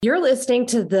You're listening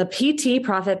to the PT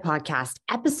Profit Podcast,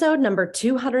 episode number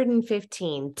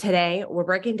 215. Today, we're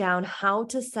breaking down how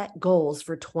to set goals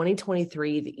for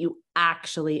 2023 that you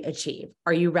actually achieve.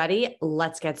 Are you ready?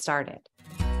 Let's get started.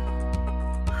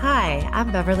 Hi,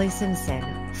 I'm Beverly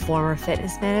Simpson, former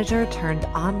fitness manager turned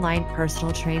online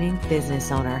personal training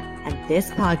business owner. And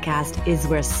this podcast is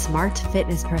where smart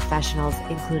fitness professionals,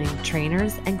 including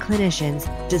trainers and clinicians,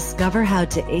 discover how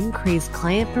to increase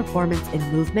client performance in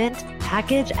movement,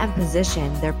 package and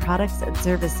position their products and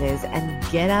services,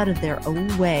 and get out of their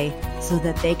own way so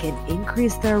that they can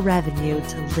increase their revenue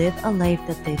to live a life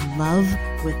that they love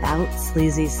without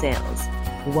sleazy sales.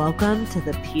 Welcome to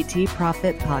the PT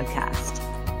Profit Podcast.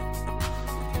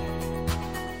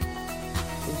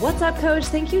 What's up, Coach?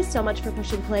 Thank you so much for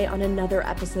pushing play on another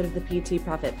episode of the PT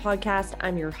Profit Podcast.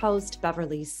 I'm your host,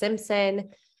 Beverly Simpson.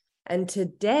 And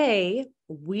today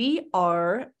we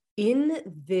are in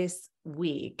this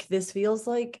week. This feels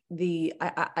like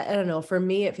I don't know, for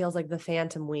me, it feels like the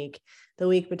Phantom Week, the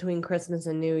week between Christmas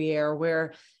and New Year,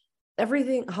 where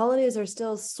holidays are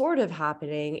still sort of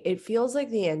happening. It feels like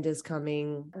the end is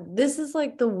coming. This is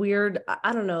like the weird,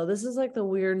 I don't know, this is like the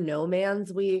weird no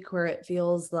man's week where it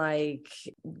feels like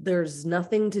there's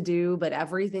nothing to do, but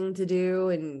everything to do.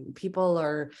 And people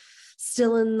are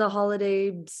still in the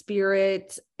holiday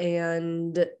spirit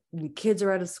and kids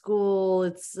are out of school.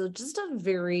 It's just a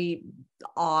very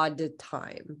odd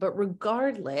time. But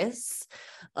regardless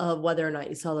of whether or not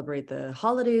you celebrate the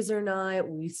holidays or not,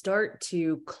 we start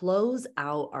to close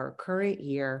out our current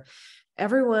year.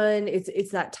 Everyone,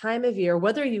 it's that time of year,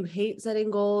 whether you hate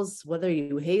setting goals, whether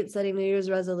you hate setting New Year's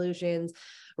resolutions,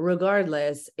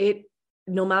 regardless,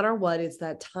 no matter what, it's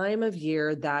that time of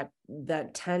year that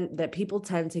people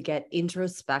tend to get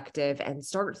introspective and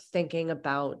start thinking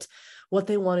about what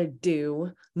they want to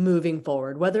do moving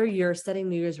forward, whether you're setting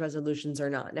New Year's resolutions or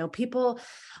not. Now,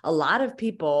 a lot of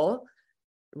people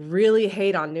really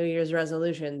hate on New Year's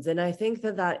resolutions. And I think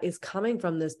that is coming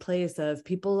from this place of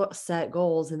people set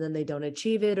goals and then they don't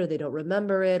achieve it, or they don't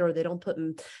remember it, or they don't put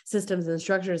systems and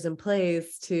structures in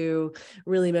place to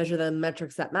really measure the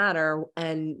metrics that matter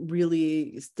and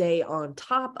really stay on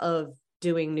top of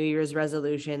doing New Year's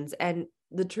resolutions. And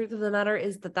the truth of the matter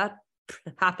is that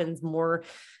happens more.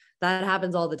 That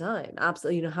happens all the time.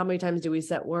 Absolutely. How many times do we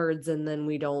set words and then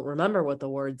we don't remember what the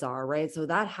words are, right? So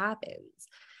that happens.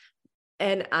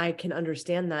 And I can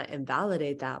understand that and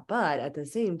validate that. But at the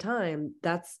same time,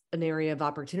 that's an area of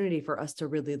opportunity for us to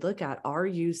really look at. Are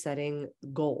you setting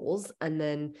goals and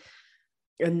then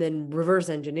reverse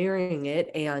engineering it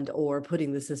or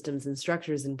putting the systems and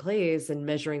structures in place and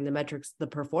measuring the metrics, the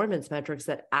performance metrics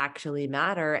that actually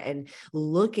matter, and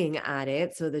looking at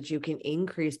it so that you can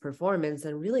increase performance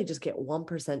and really just get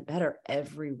 1% better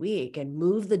every week and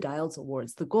move the dial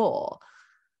towards the goal.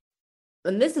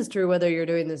 And this is true whether you're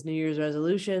doing this New Year's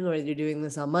resolution, whether you're doing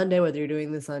this on Monday, whether you're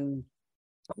doing this on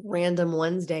random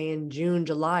Wednesday in June,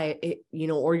 July,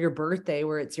 or your birthday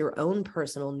where it's your own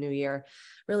personal New Year.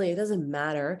 Really, it doesn't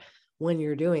matter when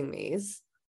you're doing these,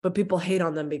 but people hate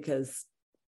on them because,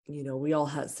 we all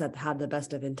have the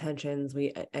best of intentions.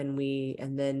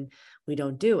 And then we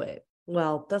don't do it.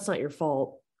 Well, that's not your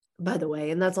fault, by the way.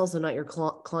 And that's also not your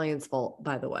client's fault,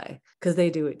 by the way, because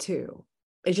they do it too.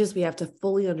 It's just we have to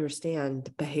fully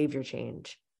understand behavior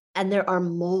change. And there are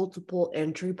multiple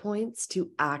entry points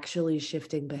to actually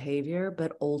shifting behavior.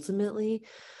 But ultimately,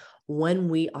 when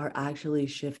we are actually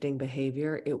shifting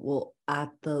behavior, it will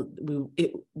the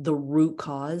root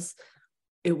cause,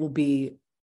 it will be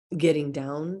getting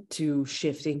down to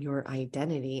shifting your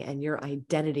identity and your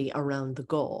identity around the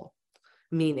goal.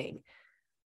 Meaning,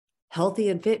 healthy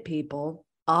and fit people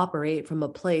operate from a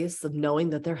place of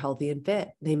knowing that they're healthy and fit.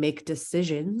 They make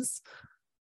decisions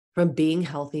from being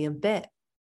healthy and fit.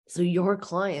 So your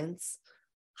clients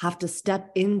have to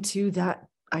step into that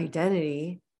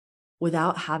identity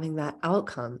without having that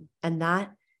outcome. And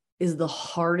that is the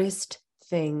hardest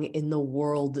thing in the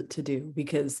world to do,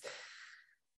 because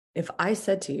if I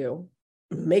said to you,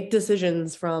 make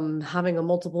decisions from having a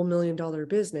multiple $million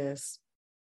business,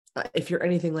 if you're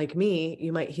anything like me,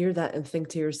 you might hear that and think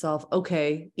to yourself,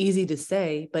 okay, easy to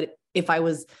say, but if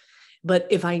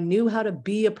I knew how to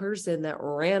be a person that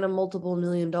ran a multiple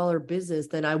 $million business,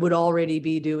 then I would already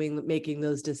be making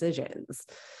those decisions.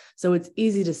 So it's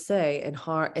easy to say and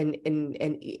hard and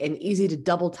easy to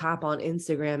double tap on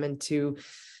Instagram and to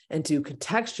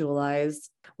contextualize.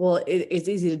 Well, it's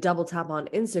easy to double tap on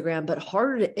Instagram, but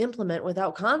harder to implement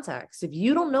without context. If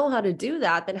you don't know how to do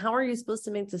that, then how are you supposed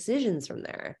to make decisions from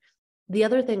there? The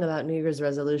other thing about New Year's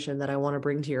resolution that I want to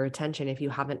bring to your attention, if you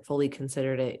haven't fully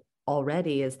considered it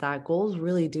already, is that goals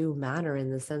really do matter in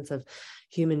the sense of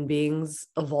human beings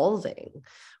evolving.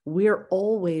 We're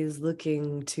always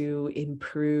looking to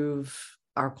improve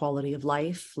our quality of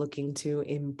life, looking to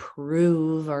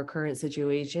improve our current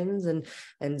situations,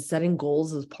 and setting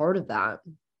goals as part of that.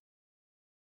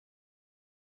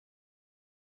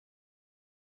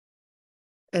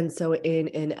 And so in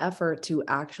an effort to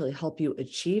actually help you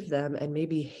achieve them and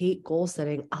maybe hate goal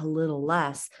setting a little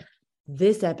less,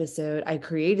 this episode I'm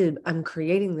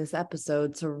creating this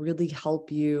episode to really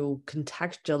help you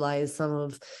contextualize some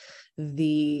of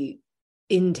the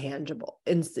intangible.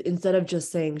 Instead of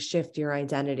just saying shift your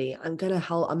identity, I'm going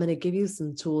to give you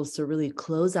some tools to really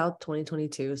close out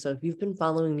 2022. So if you've been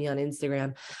following me on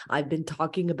Instagram, I've been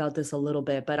talking about this a little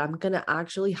bit, but I'm going to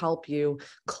actually help you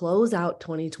close out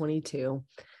 2022.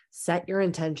 Set your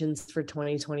intentions for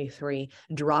 2023,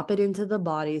 drop it into the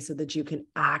body so that you can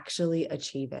actually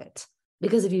achieve it.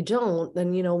 Because if you don't,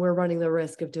 then, we're running the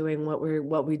risk of doing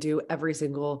what we do every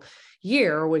single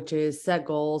year, which is set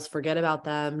goals, forget about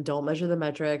them, don't measure the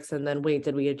metrics, and then wait,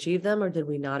 did we achieve them or did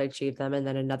we not achieve them? And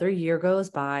then another year goes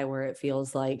by where it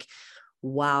feels like,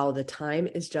 wow, the time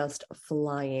is just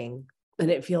flying.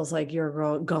 And it feels like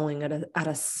you're going at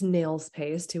a snail's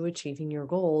pace to achieving your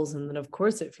goals. And then, of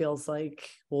course, it feels like,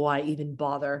 why even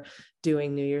bother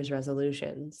doing New Year's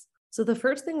resolutions? So the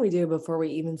first thing we do before we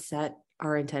even set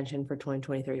our intention for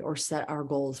 2023 or set our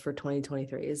goals for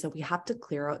 2023 is that we have to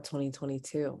clear out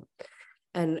 2022.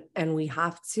 And we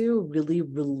have to really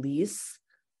release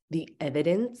the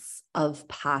evidence of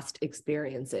past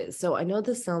experiences. So I know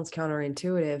this sounds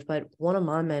counterintuitive, but one of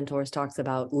my mentors talks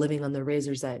about living on the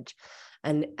razor's edge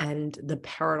and the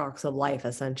paradox of life,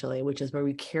 essentially, which is where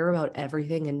we care about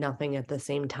everything and nothing at the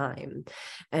same time.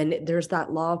 And there's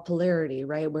that law of polarity,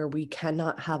 right? Where we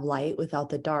cannot have light without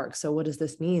the dark. So what does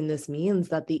this mean? This means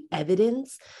that the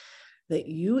evidence that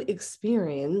you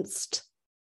experienced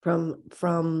from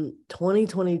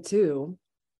 2022,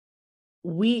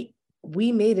 we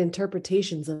made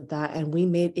interpretations of that and we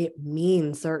made it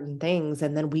mean certain things.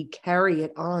 And then we carry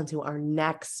it on to our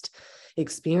next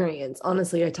experience.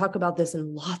 Honestly, I talk about this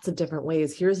in lots of different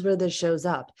ways. Here's where this shows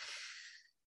up.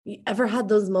 You ever had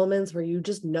those moments where you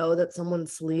just know that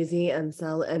someone's sleazy and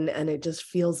it just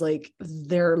feels like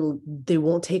they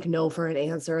won't take no for an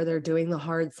answer. They're doing the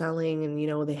hard selling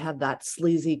and they have that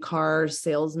sleazy car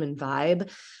salesman vibe.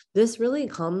 This really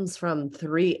comes from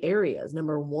 3 areas.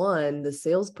 Number 1, the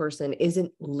salesperson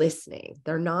isn't listening.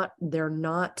 They're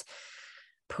not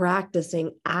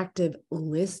practicing active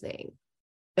listening.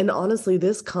 And honestly,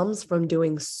 this comes from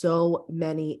doing so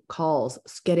many calls,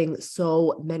 getting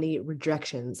so many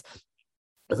rejections.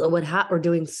 So or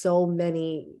doing so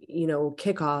many,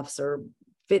 kickoffs or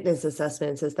fitness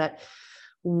assessments, is that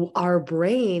our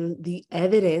brain, the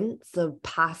evidence of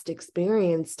past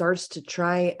experience starts to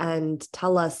try and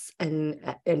tell us and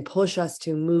push us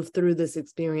to move through this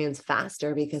experience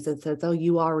faster, because it says, oh,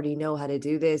 you already know how to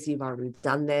do this. You've already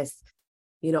done this.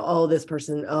 Oh, this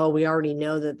person, we already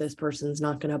know that this person's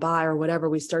not going to buy or whatever.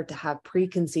 We start to have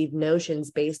preconceived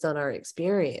notions based on our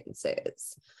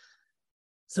experiences.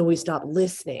 So we stop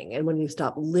listening. And when you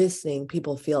stop listening,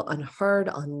 people feel unheard,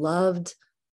 unloved.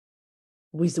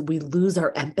 We lose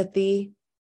our empathy.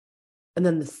 And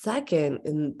then the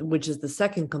second, which is the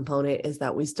second component, is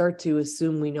that we start to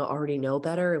assume we already know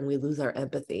better, and we lose our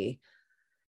empathy.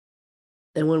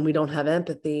 And when we don't have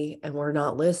empathy and we're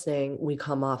not listening, we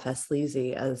come off as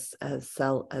sleazy, as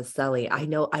selly. I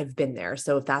know I've been there.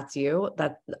 So if that's you,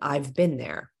 I've been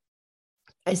there.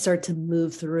 I start to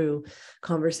move through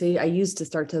conversation. I used to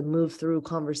start to move through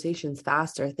conversations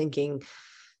faster,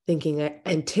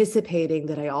 anticipating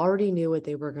that I already knew what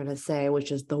they were going to say,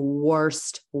 which is the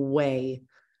worst way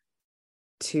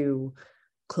to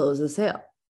close a sale.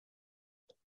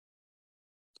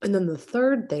 And then the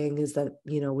third thing is that,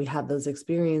 we have those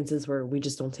experiences where we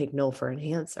just don't take no for an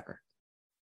answer.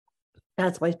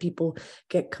 That's why people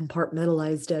get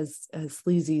compartmentalized as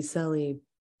sleazy, selly,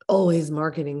 always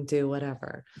marketing to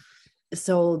whatever.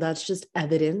 So that's just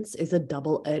evidence. Is a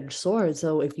double-edged sword.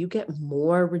 So if you get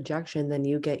more rejection than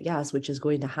you get yes, which is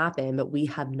going to happen, but we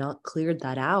have not cleared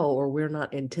that out, or we're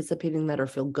not anticipating that or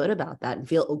feel good about that and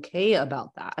feel okay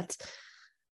about that,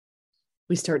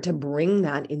 we start to bring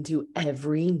that into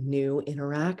every new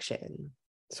interaction.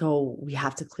 So we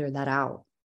have to clear that out.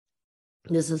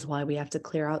 This is why we have to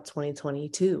clear out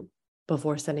 2022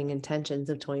 before setting intentions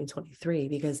of 2023,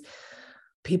 because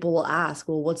people will ask,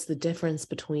 well, what's the difference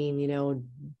between,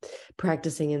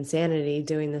 practicing insanity,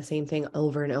 doing the same thing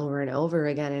over and over and over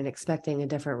again and expecting a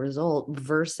different result,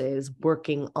 versus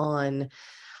working on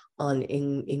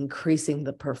increasing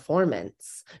the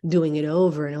performance, doing it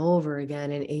over and over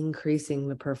again and increasing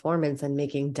the performance and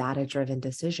making data-driven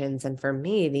decisions. And for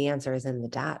me, the answer is in the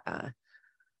data.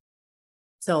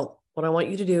 So what I want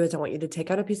you to do is I want you to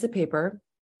take out a piece of paper,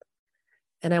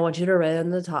 and I want you to write on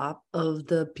the top of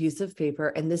the piece of paper,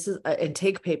 and this is, and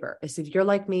take paper. So if you're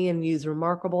like me and use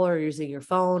Remarkable or using your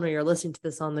phone or you're listening to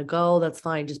this on the go, that's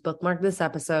fine. Just bookmark this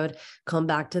episode, come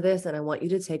back to this, and I want you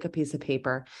to take a piece of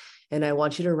paper and I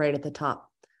want you to write at the top,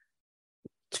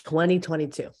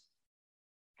 2022.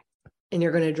 And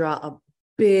you're going to draw a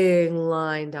big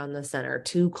line down the center,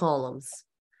 2 columns.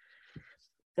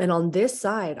 And on this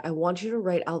side, I want you to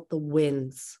write out the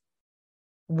wins.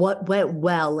 What went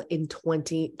well in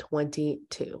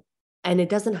 2022? And it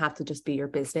doesn't have to just be your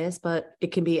business, but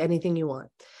it can be anything you want.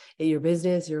 Your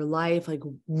business, your life, like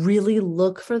really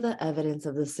look for the evidence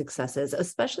of the successes,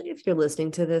 especially if you're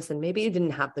listening to this and maybe you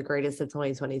didn't have the greatest of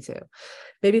 2022.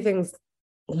 Maybe things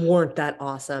weren't that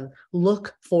awesome.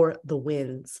 Look for the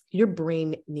wins. Your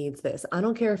brain needs this. I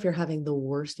don't care if you're having the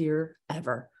worst year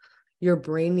ever. Your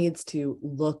brain needs to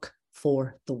look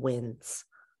for the wins.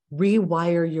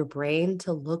 Rewire your brain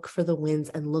to look for the wins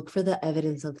and look for the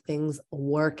evidence of things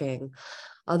working.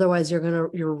 Otherwise, you're going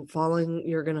to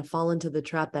fall into the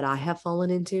trap that I have fallen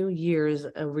into years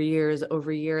over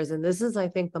years. And this is, I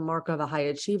think, the mark of a high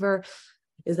achiever,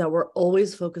 is that we're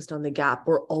always focused on the gap.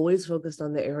 We're always focused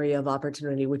on the area of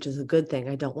opportunity, which is a good thing.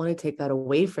 I don't want to take that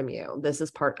away from you. This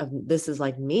is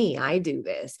like me. I do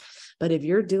this. But if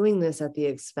you're doing this at the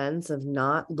expense of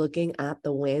not looking at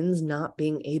the wins, not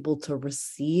being able to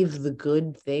receive the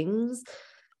good things,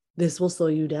 this will slow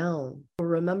you down.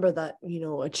 Remember that,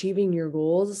 achieving your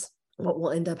goals, what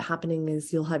will end up happening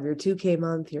is you'll have your 2K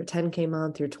month, your 10K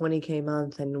month, your 20K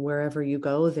month, and wherever you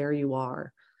go, there you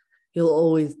are.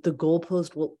 The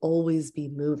goalpost will always be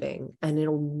moving and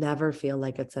it'll never feel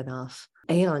like it's enough.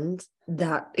 And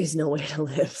that is no way to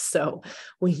live. So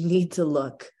we need to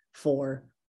look for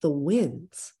the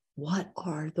wins. What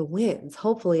are the wins?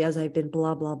 Hopefully, as I've been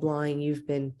blah, blah, blahing, you've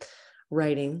been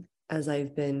writing as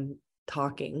I've been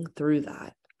talking through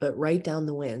that, but write down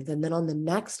the wins. And then on the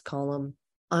next column,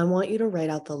 I want you to write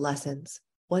out the lessons.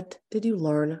 What did you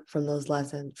learn from those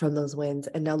lessons, from those wins?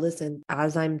 And now listen,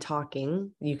 as I'm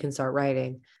talking, you can start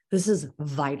writing. This is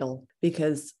vital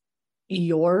because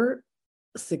your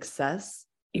success,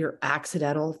 your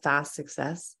accidental fast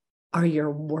success, are your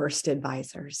worst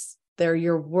advisors. They're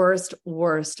your worst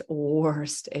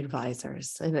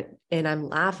advisors. And I'm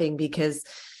laughing because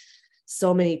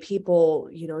so many people,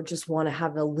 just want to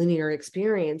have a linear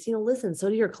experience. Listen, so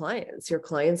do your clients. Your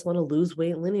clients want to lose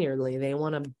weight linearly. They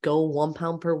want to go 1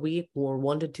 pound per week or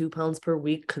 1 to 2 pounds per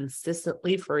week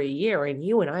consistently for a year. And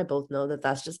you and I both know that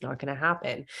that's just not going to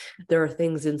happen. There are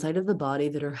things inside of the body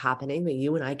that are happening that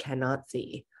you and I cannot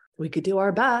see. We could do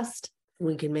our best.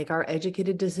 We can make our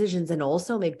educated decisions and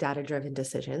also make data-driven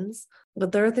decisions.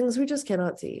 But there are things we just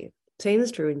cannot see. Same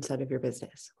is true inside of your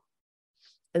business.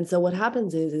 And so what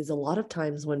happens is a lot of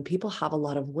times when people have a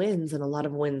lot of wins and a lot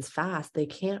of wins fast, they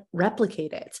can't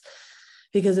replicate it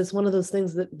because it's one of those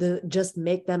things that just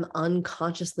make them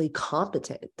unconsciously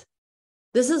competent.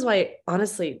 This is why,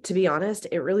 honestly, to be honest,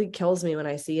 it really kills me when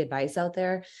I see advice out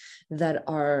there that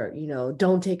are,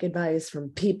 don't take advice from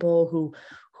people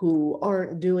who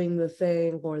aren't doing the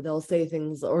thing, or they'll say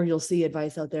things, or you'll see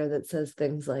advice out there that says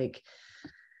things like,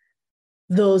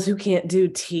 those who can't do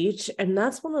teach. And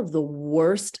that's one of the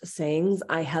worst sayings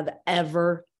I have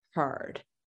ever heard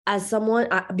as someone,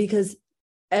 because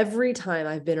every time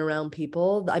I've been around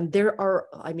people,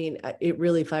 it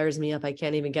really fires me up. I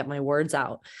can't even get my words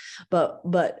out,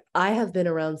 but I have been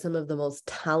around some of the most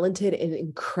talented and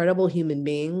incredible human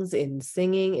beings in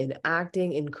singing, in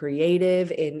acting, in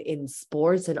creative, in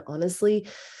sports. And honestly,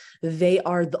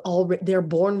 they're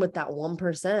born with that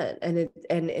 1%. And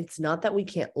it's not that we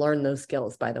can't learn those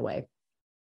skills, by the way.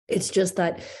 It's just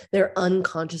that they're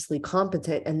unconsciously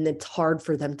competent and it's hard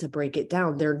for them to break it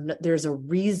down. There's a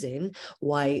reason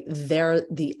why they're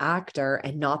the actor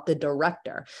and not the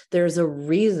director. There's a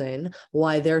reason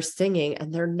why they're singing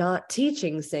and they're not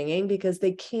teaching singing, because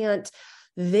they can't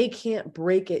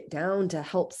break it down to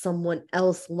help someone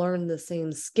else learn the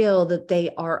same skill that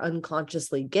they are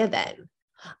unconsciously given.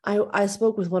 I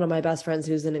spoke with one of my best friends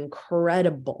who's an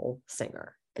incredible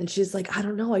singer, and she's like, I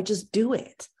don't know, I just do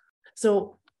it.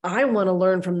 So I want to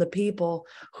learn from the people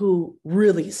who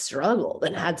really struggled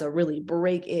and had to really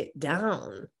break it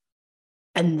down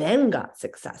and then got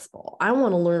successful. I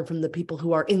want to learn from the people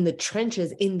who are in the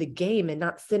trenches in the game and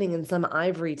not sitting in some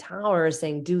ivory tower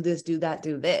saying, do this, do that,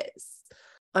 do this.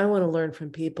 I want to learn from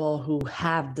people who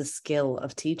have the skill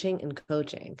of teaching and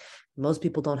coaching. Most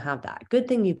people don't have that. Good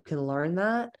thing you can learn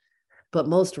that, but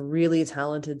most really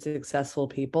talented, successful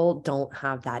people don't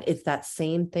have that. It's that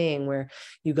same thing where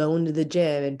you go into the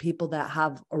gym and people that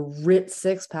have a ripped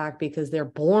six pack because they're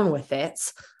born with it,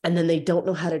 and then they don't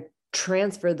know how to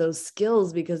transfer those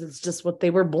skills because it's just what they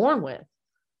were born with.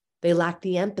 They lack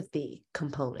the empathy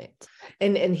component.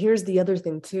 And here's the other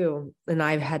thing too, and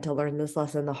I've had to learn this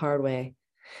lesson the hard way,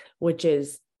 which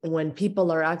is when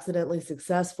people are accidentally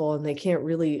successful and they can't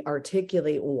really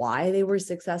articulate why they were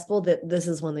successful, that this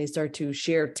is when they start to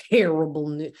share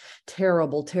terrible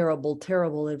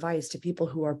advice to people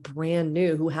who are brand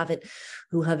new, who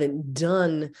haven't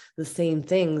done the same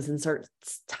things, and start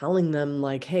telling them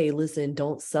like, hey, listen,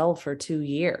 don't sell for 2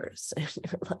 years. And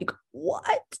you're like,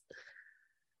 what?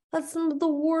 That's some of the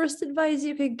worst advice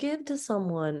you could give to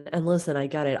someone. And listen, I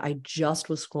get it. I just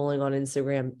was scrolling on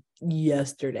Instagram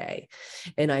yesterday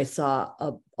and I saw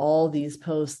all these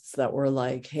posts that were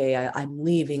like, hey, I'm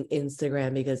leaving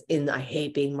Instagram because I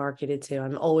hate being marketed to.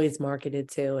 I'm always marketed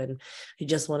to, and I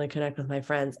just want to connect with my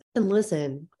friends. And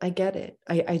listen, I get it.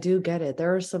 I do get it.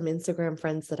 There are some Instagram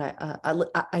friends that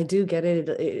I do get it.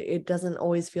 It doesn't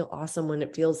always feel awesome when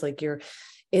it feels like you're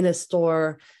in a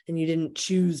store and you didn't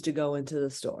choose to go into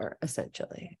the store,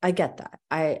 essentially. I get that.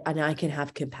 I can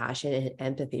have compassion and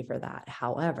empathy for that.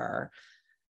 However,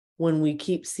 when we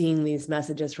keep seeing these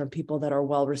messages from people that are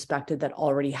well respected, that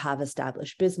already have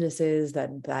established businesses,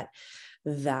 that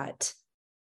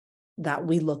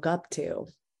we look up to,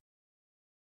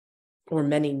 or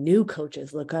many new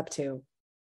coaches look up to,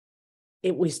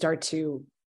 we start to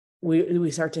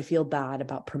feel bad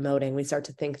about promoting. We start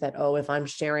to think that, oh, if I'm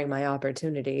sharing my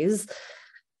opportunities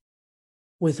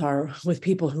with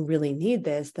people who really need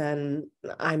this, then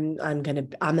I'm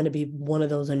gonna be one of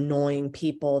those annoying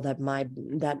people that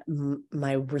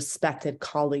my respected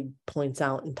colleague points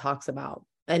out and talks about.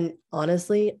 And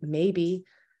honestly, maybe,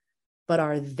 but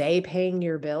are they paying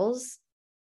your bills?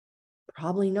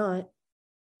 Probably not.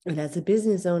 And as a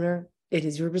business owner, it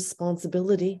is your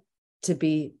responsibility to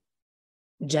be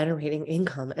generating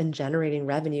income and generating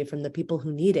revenue from the people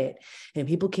who need it. And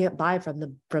people can't buy from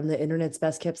the internet's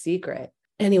best kept secret.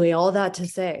 Anyway, all that to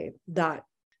say that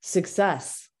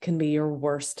success can be your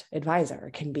worst advisor,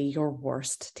 can be your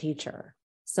worst teacher.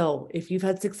 So if you've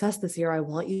had success this year, I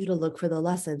want you to look for the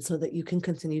lesson so that you can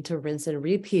continue to rinse and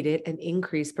repeat it and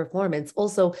increase performance.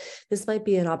 Also, this might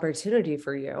be an opportunity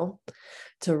for you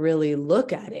to really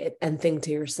look at it and think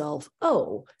to yourself,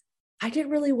 oh, I did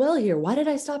really well here. Why did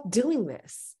I stop doing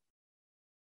this?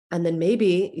 And then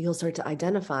maybe you'll start to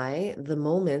identify the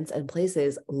moments and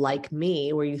places like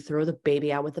me where you throw the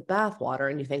baby out with the bathwater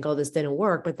and you think, oh, this didn't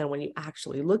work. But then when you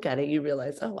actually look at it, you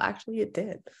realize, oh, actually it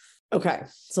did. Okay.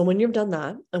 So when you've done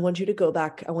that, I want you to go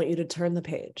back. I want you to turn the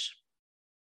page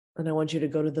and I want you to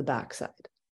go to the backside.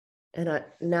 And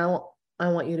now I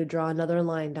want you to draw another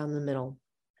line down the middle.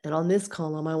 And on this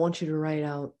column, I want you to write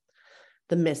out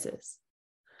the misses.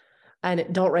 And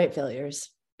don't write failures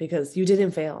because you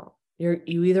didn't fail. You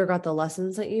either got the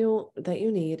lessons that you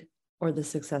need or the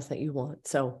success that you want.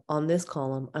 So on this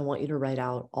column, I want you to write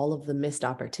out all of the missed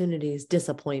opportunities,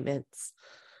 disappointments,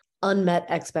 unmet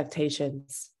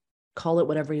expectations, call it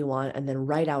whatever you want, and then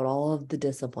write out all of the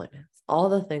disappointments, all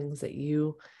the things that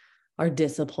you are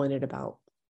disappointed about,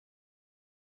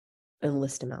 and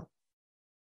list them out.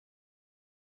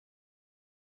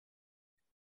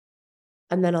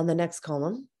 And then on the next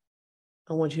column,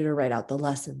 I want you to write out the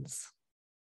lessons.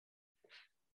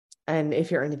 And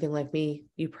if you're anything like me,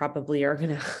 you probably are going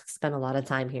to spend a lot of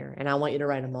time here. And I want you to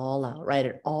write them all out. Write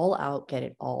it all out. Get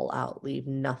it all out. Leave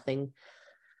nothing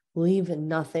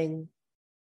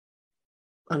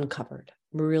uncovered.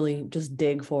 Really just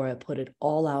dig for it. Put it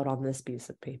all out on this piece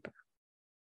of paper.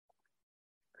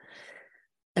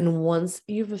 And once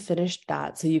you've finished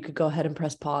that, so you could go ahead and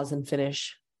press pause and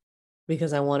finish,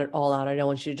 because I want it all out. I don't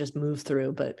want you to just move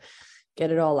through, but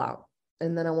get it all out.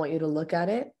 And then I want you to look at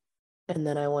it. And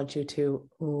then I want you to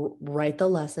write the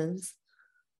lessons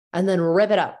and then rip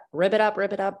it up,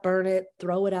 burn it,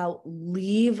 throw it out,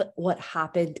 leave what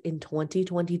happened in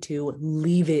 2022,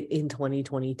 leave it in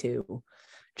 2022.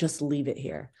 Just leave it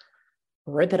here.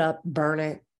 Rip it up, burn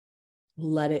it,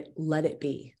 let it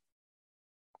be.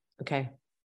 Okay.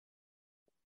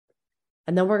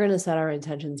 And then we're going to set our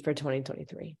intentions for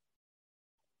 2023.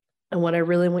 And what I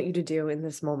really want you to do in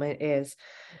this moment is,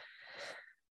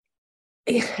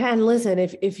 and listen,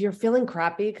 if you're feeling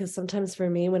crappy, because sometimes for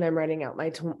me, when I'm writing out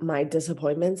my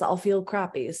disappointments, I'll feel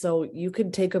crappy. So you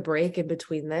could take a break in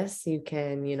between this. You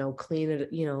can,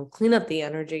 clean up the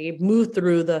energy, move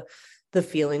through the the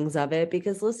feelings of it,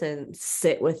 because listen,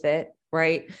 sit with it,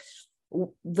 right?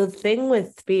 The thing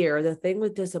with fear, the thing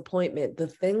with disappointment, the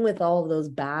thing with all of those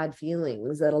bad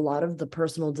feelings that a lot of the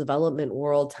personal development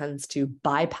world tends to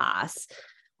bypass.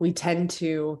 We tend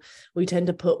to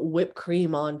put whipped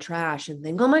cream on trash and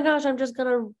think, oh my gosh, I'm just going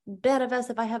to manifest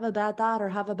if I have a bad thought or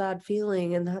have a bad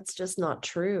feeling. And that's just not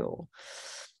true,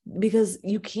 because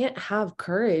you can't have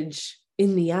courage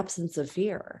in the absence of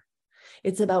fear.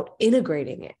 It's about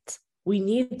integrating it. We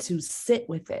need to sit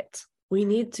with it. We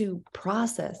need to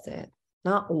process it,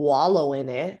 not wallow in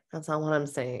it. That's not what I'm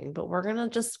saying, but we're going to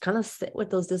just kind of sit with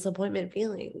those disappointed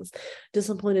feelings,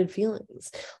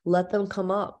 let them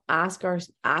come up, ask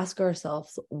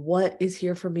ourselves, what is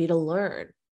here for me to learn?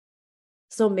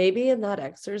 So maybe in that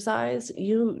exercise,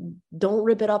 you don't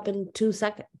rip it up in 2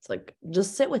 seconds, like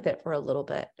just sit with it for a little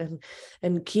bit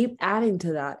and keep adding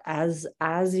to that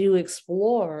as you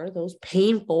explore those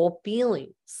painful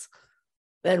feelings.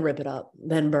 Then rip it up,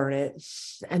 then burn it.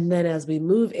 And then as we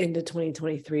move into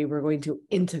 2023, we're going to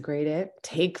integrate it,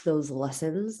 take those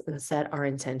lessons and set our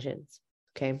intentions.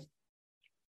 Okay.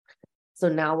 So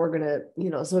now we're going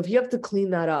to, so if you have to clean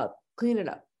that up, clean it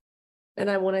up.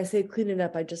 And when I say clean it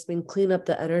up, I just mean clean up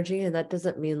the energy. And that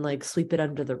doesn't mean like sweep it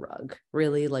under the rug,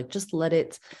 really. Like just let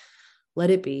it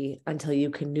be until you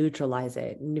can neutralize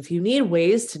it. And if you need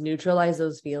ways to neutralize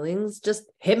those feelings, just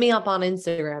hit me up on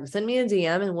Instagram, send me a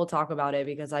DM and we'll talk about it,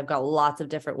 because I've got lots of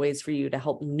different ways for you to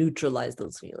help neutralize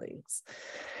those feelings.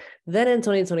 Then in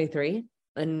 2023,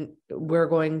 and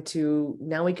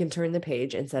now we can turn the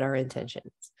page and set our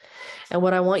intentions. And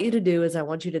what I want you to do is I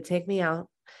want you to take me out,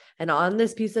 and on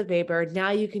this piece of paper,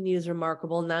 now you can use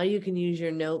Remarkable. Now you can use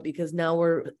your note, because now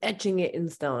we're etching it in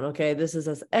stone. Okay. This is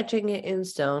us etching it in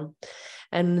stone.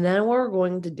 And then what we're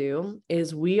going to do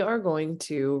is we are going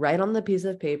to write on the piece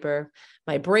of paper,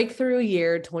 my breakthrough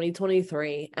year,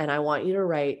 2023. And I want you to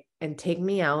write and take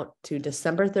me out to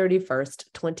December 31st,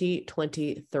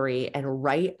 2023, and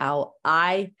write out,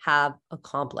 I have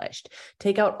accomplished.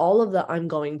 Take out all of the I'm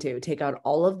going to, take out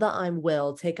all of the I'm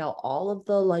will, take out all of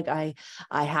the like, I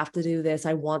have to do this,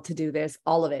 I want to do this,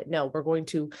 all of it. No, we're going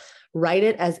to write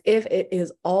it as if it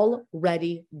is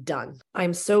already done.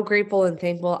 I'm so grateful and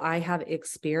thankful I have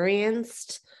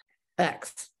experienced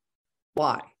X,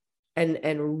 Y.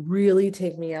 And really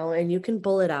take me out, and you can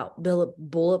bullet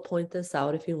point this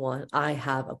out if you want. I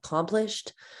have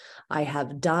accomplished, I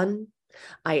have done,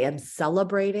 I am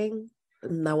celebrating,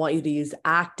 and I want you to use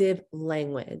active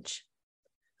language.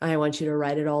 I want you to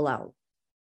write it all out.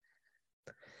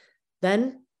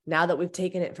 Then, now that we've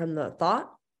taken it from the thought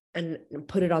and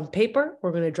put it on paper,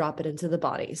 we're going to drop it into the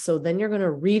body. So then you're going to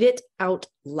read it out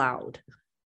loud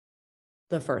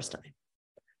the first time.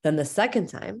 Then the second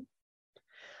time,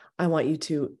 I want you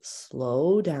to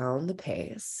slow down the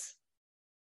pace.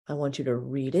 I want you to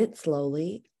read it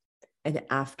slowly. And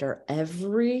after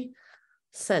every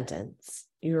sentence,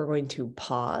 you're going to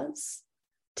pause,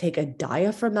 take a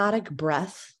diaphragmatic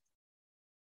breath,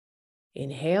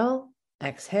 inhale,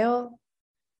 exhale,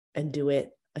 and do it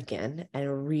again,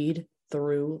 and read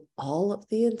through all of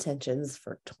the intentions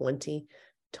for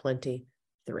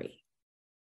 2023.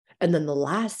 And then the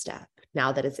last step,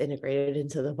 now that it's integrated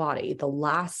into the body, the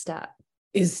last step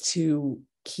is to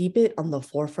keep it on the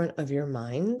forefront of your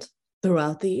mind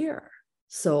throughout the year.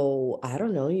 So I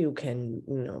don't know, you can,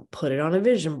 put it on a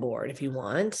vision board if you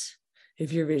want.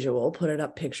 If you're visual, put it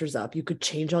up, pictures up. You could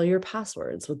change all your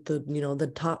passwords with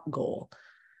the top goal.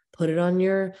 Put it on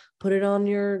your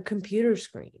computer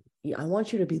screen. I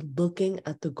want you to be looking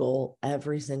at the goal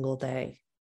every single day.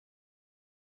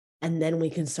 And then we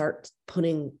can start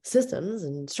putting systems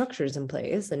and structures in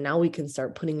place. And now we can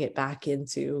start putting it back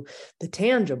into the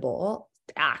tangible,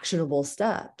 actionable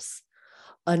steps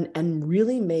and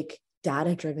really make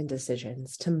data-driven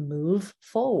decisions to move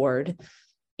forward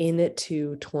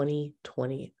into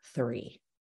 2023.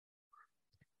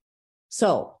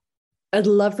 So I'd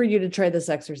love for you to try this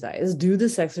exercise, do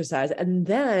this exercise. And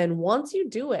then once you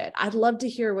do it, I'd love to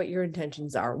hear what your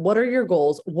intentions are. What are your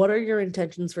goals? What are your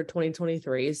intentions for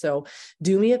 2023? So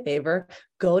do me a favor,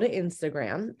 go to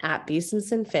Instagram at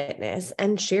 @BSimpson Fitness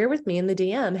and share with me in the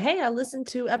DM. Hey, I listened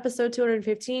to episode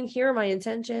 215. Here are my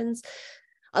intentions.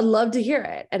 I'd love to hear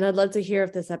it. And I'd love to hear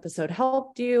if this episode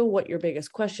helped you, what your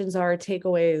biggest questions are,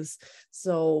 takeaways.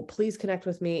 So please connect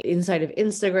with me inside of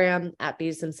Instagram at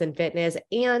 @BSimpson Fitness.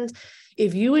 And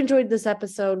if you enjoyed this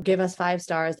episode, give us 5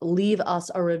 stars, leave us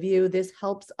a review. This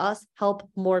helps us help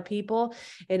more people.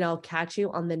 And I'll catch you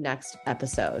on the next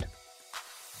episode.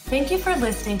 Thank you for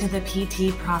listening to the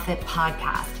PT Profit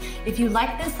Podcast. If you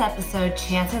like this episode,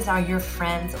 chances are your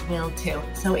friends will too.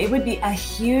 So it would be a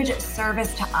huge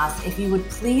service to us if you would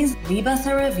please leave us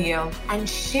a review and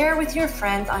share with your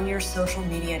friends on your social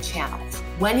media channels.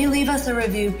 When you leave us a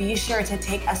review, be sure to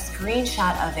take a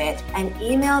screenshot of it and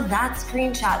email that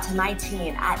screenshot to my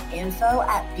team at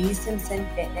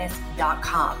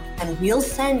info@bsimpsonfitness.com. And we'll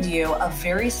send you a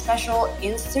very special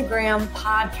Instagram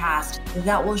podcast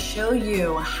that will show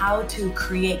you how to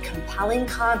create compelling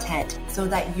content so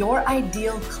that your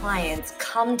ideal clients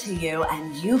come to you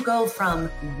and you go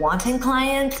from wanting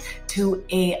clients to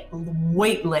a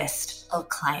wait list of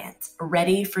clients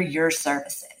ready for your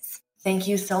services. Thank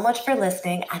you so much for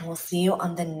listening, and we'll see you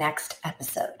on the next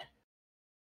episode.